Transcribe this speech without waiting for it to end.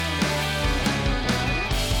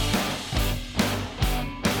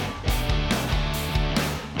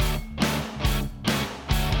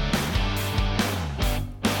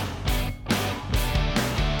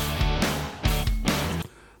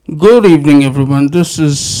Good evening, everyone. This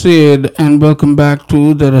is Sid, and welcome back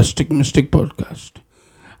to the Rustic Mystic podcast.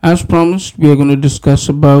 As promised, we are going to discuss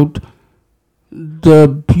about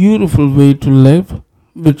the beautiful way to live,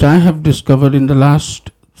 which I have discovered in the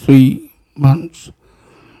last 3 months,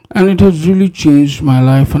 and it has really changed my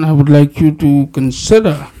life. And I would like you to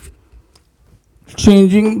consider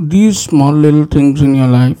changing these small little things in your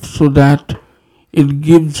life so that it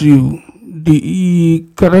gives you the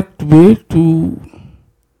correct way to,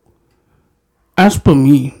 as per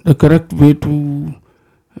me, the correct way to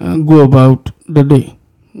go about the day.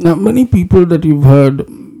 Now, many people that you've heard,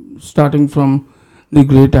 starting from the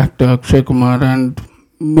great actor Akshay Kumar and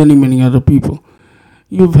many other people,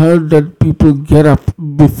 you've heard that people get up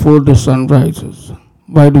before the sun rises.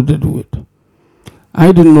 Why do they do it?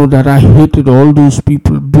 I didn't know that. I hated all those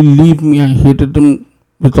people. Believe me, I hated them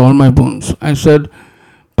with all my bones. I said,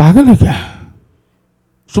 पागल है क्या?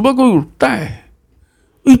 सुबह कोई उठता है?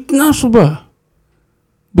 इतना सुबह?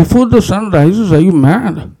 Before the sun rises, are you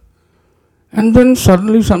mad? And then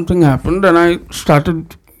suddenly something happened and I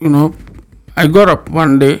started, I got up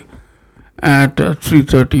one day at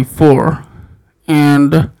 3:34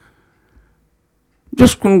 and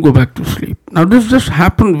just couldn't go back to sleep. Now this just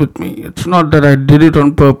happened with me. It's not that I did it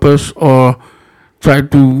on purpose or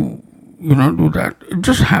tried to, do that. It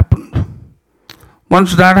just happened.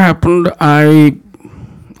 Once that happened, I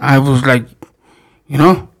was like,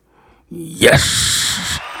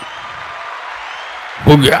 yes,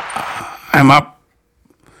 ho gaya, I'm up.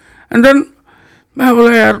 And then I was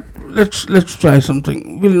like, let's try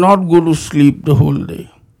something. We'll not go to sleep the whole day.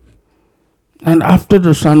 And after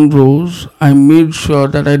the sun rose, I made sure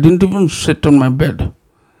that I didn't even sit on my bed.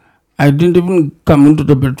 I didn't even come into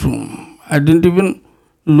the bedroom. I didn't even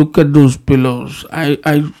look at those pillows.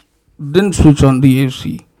 I didn't switch on the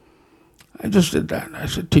AC. I just did that. I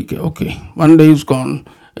said, okay, one day is gone.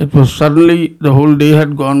 It was suddenly the whole day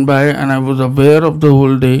had gone by and I was aware of the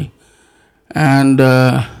whole day. And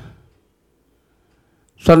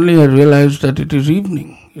suddenly I realized that it is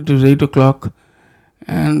evening. It is 8 o'clock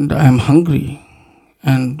and I am hungry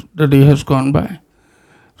and the day has gone by.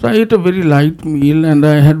 So I ate a very light meal and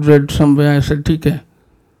I had read somewhere, I said,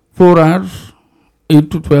 4 hours, 8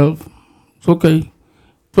 to 12, it's okay.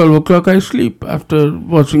 12 o'clock I sleep. After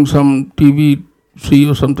watching some TV,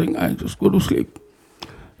 or something, I just go to sleep.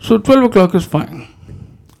 So 12 o'clock is fine.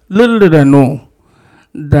 Little did I know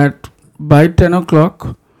that by 10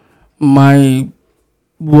 o'clock, my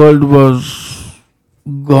world was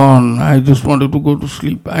gone. I just wanted to go to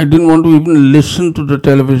sleep. I didn't want to even listen to the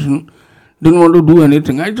television. Didn't want to do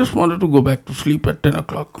anything. I just wanted to go back to sleep at 10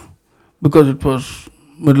 o'clock because it was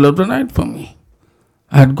middle of the night for me.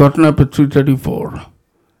 I had gotten up at 3:34.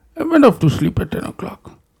 I went off to sleep at 10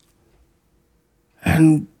 o'clock.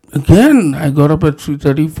 And again, I got up at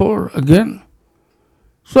 3:34 again.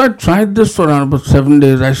 So I tried this for around about 7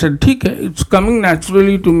 days. I said, it's coming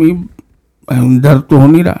naturally to me. डर तो हो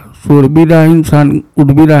नहीं रहा, सो भी रहा है इंसान, उठ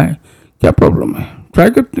भी रहा है, क्या प्रॉब्लम है, ट्राई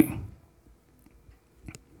करते हैं.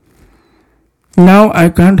 Now I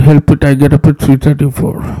can't help it. I get up at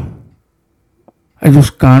 3:34. I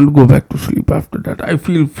just can't go back to sleep after that. I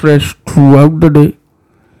feel fresh throughout the day.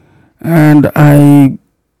 And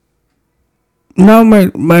now my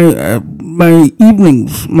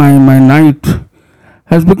evenings, my night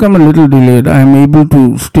has become a little delayed. I am able to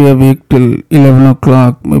stay awake till 11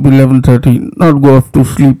 o'clock, maybe 11:30, not go off to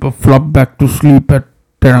sleep or flop back to sleep at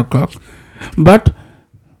 10 o'clock. But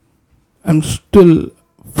I'm still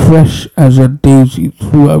fresh as a daisy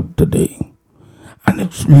throughout the day. And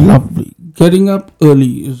it's lovely. Getting up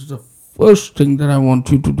early is the first thing that I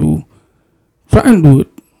want you to do. Try and do it.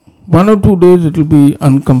 1 or 2 days it will be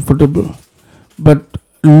uncomfortable, but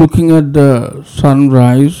looking at the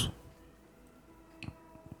sunrise,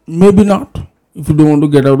 maybe not. If you don't want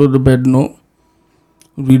to get out of the bed, no.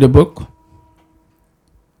 Read a book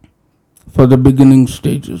for the beginning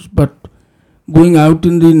stages, but going out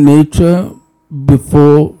in the nature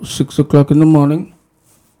before 6 o'clock in the morning,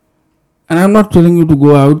 and I'm not telling you to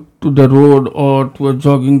go out to the road or to a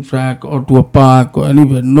jogging track or to a park or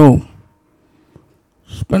anywhere, no.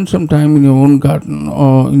 Spend some time in your own garden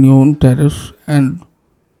or in your own terrace and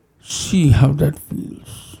see how that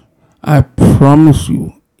feels. I promise you,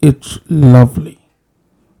 it's lovely.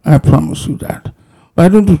 I promise you that. Why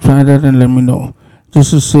don't you try that and let me know?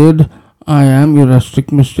 This is Sid. I am your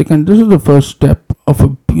rustic mystic, and this is the first step of a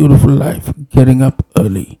beautiful life, getting up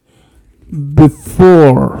early.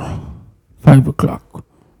 Before 5 o'clock.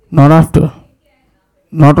 Not after.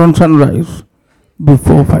 Not on sunrise.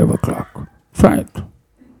 Before 5 o'clock. Try it.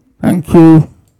 Thank you.